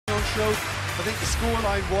showed. I think the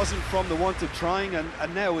scoreline wasn't from the want of trying,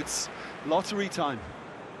 and now it's lottery time.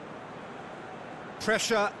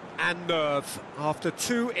 Pressure and nerve. After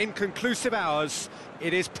 2 inconclusive hours,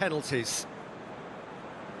 it is penalties.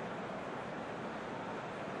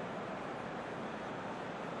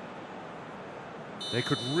 They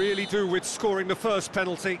could really do with scoring the first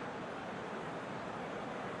penalty.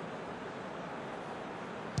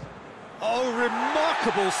 Oh,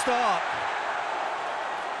 remarkable start.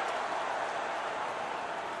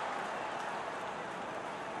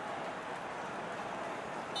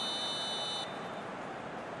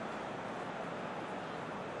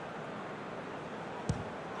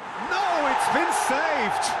 No, it's been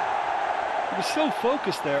saved. He was so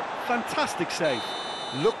focused there. Fantastic save.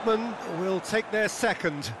 Lookman will take their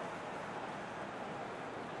second.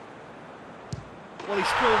 Well, he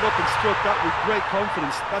strolled up and struck that with great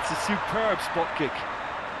confidence. That's a superb spot kick.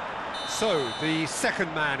 So, the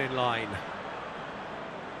second man in line.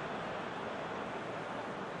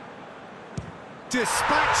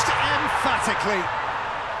 Dispatched emphatically.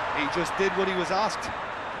 He just did what he was asked.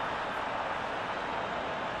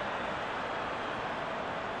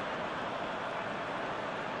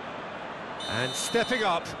 And stepping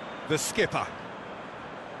up, the skipper.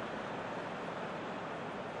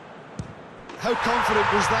 How confident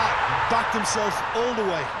was that? Backed himself all the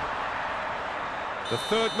way. The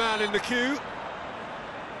third man in the queue.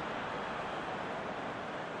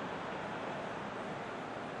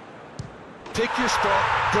 Pick your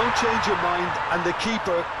spot, don't change your mind, and the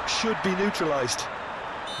keeper should be neutralised.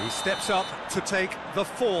 He steps up to take the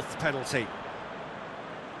fourth penalty.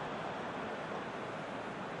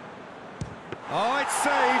 Oh, it's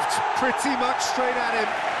saved, pretty much straight at him.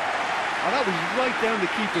 Oh, that was right down the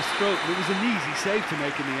keeper's throat, and it was an easy save to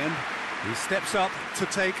make in the end. He steps up to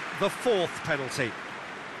take the fourth penalty.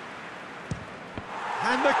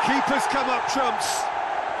 And the keeper's come up trumps.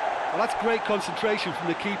 Well, that's great concentration from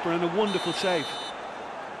the keeper and a wonderful save.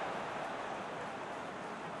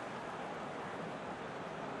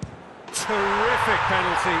 Terrific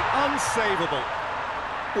penalty, unsavable.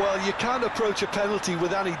 Well, you can't approach a penalty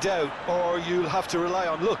with any doubt, or you'll have to rely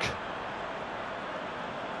on luck.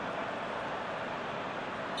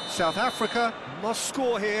 South Africa must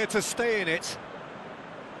score here to stay in it.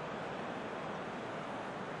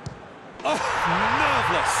 Oh,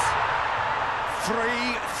 nerveless.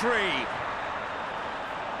 3-3.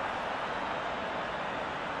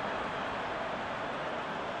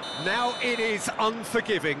 Now it is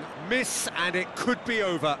unforgiving. Miss and it could be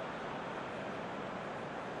over.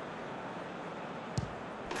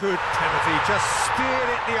 Good penalty, just steered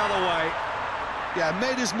it the other way. Yeah,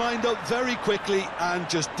 made his mind up very quickly and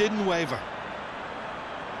just didn't waver.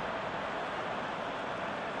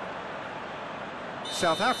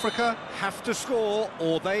 South Africa have to score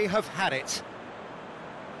or they have had it.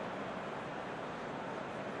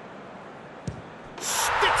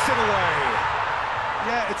 Sticks it away.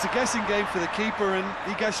 Yeah, it's a guessing game for the keeper and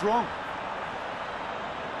he guessed wrong.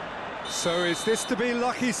 So is this to be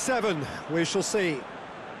lucky 7? We shall see.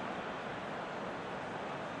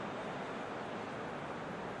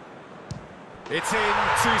 It's in,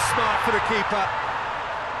 too smart for the keeper.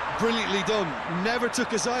 Brilliantly done. Never took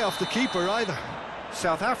his eye off the keeper either.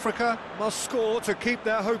 South Africa must score to keep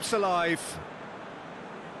their hopes alive.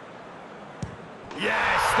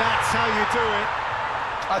 Yes, that's how you do it.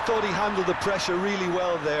 I thought he handled the pressure really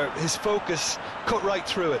well there. His focus cut right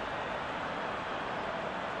through it.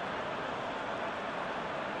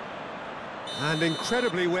 And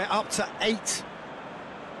incredibly, we're up to 8.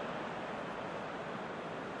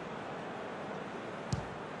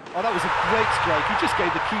 Oh, that was a great strike. He just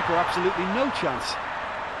gave the keeper absolutely no chance.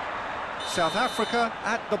 South Africa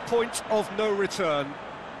at the point of no return.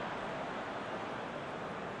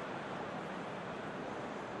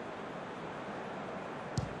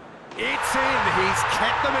 It's in, he's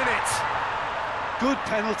kept them in it. Good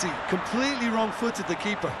penalty, completely wrong-footed the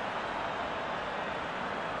keeper.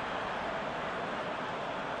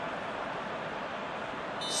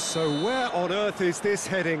 So where on earth is this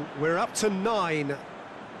heading? We're up to 9.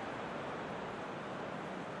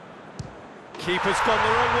 Keeper's gone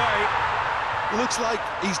the wrong way. Looks like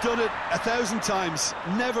he's done it 1,000 times.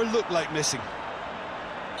 Never looked like missing.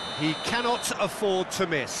 He cannot afford to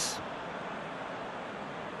miss.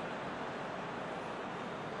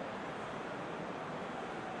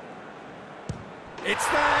 It's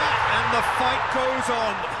there, and the fight goes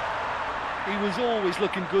on. He was always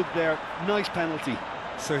looking good there. Nice penalty.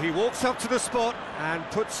 So he walks up to the spot and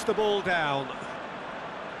puts the ball down.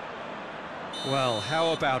 Well,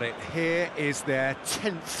 how about it? Here is their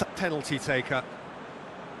 10th penalty taker.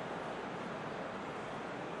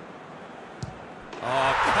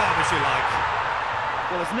 Oh, calm as you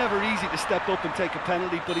like. Well, it's never easy to step up and take a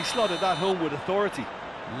penalty, but he slotted that home with authority.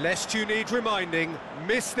 Lest you need reminding,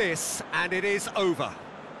 miss this and it is over.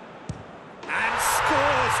 And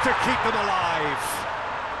scores to keep them alive.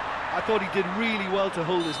 I thought he did really well to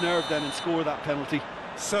hold his nerve then and score that penalty.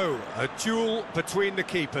 So, a duel between the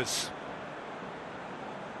keepers.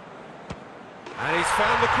 And he's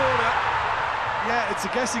found the corner. Yeah, it's a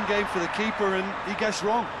guessing game for the keeper and he guessed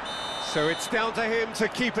wrong. So it's down to him to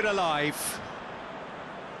keep it alive.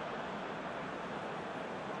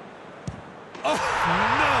 Oh,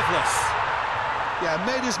 nerveless. Yeah,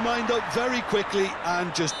 made his mind up very quickly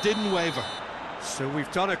and just didn't waver. So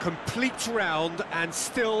we've done a complete round and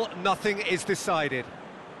still nothing is decided.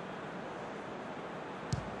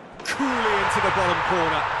 Coolly into the bottom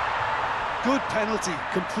corner. Good penalty,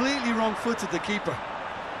 completely wrong-footed the keeper.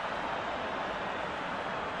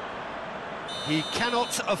 He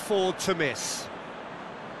cannot afford to miss.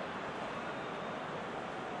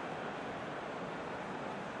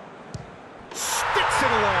 Sticks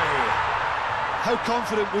it away. How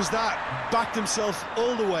confident was that? Backed himself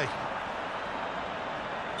all the way.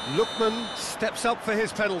 Lookman steps up for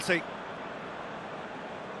his penalty.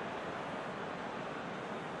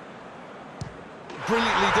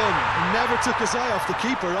 Brilliantly done. Never took his eye off the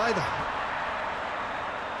keeper either.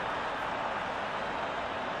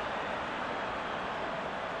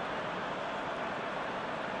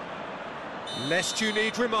 Lest you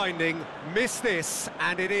need reminding, miss this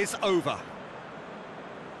and it is over.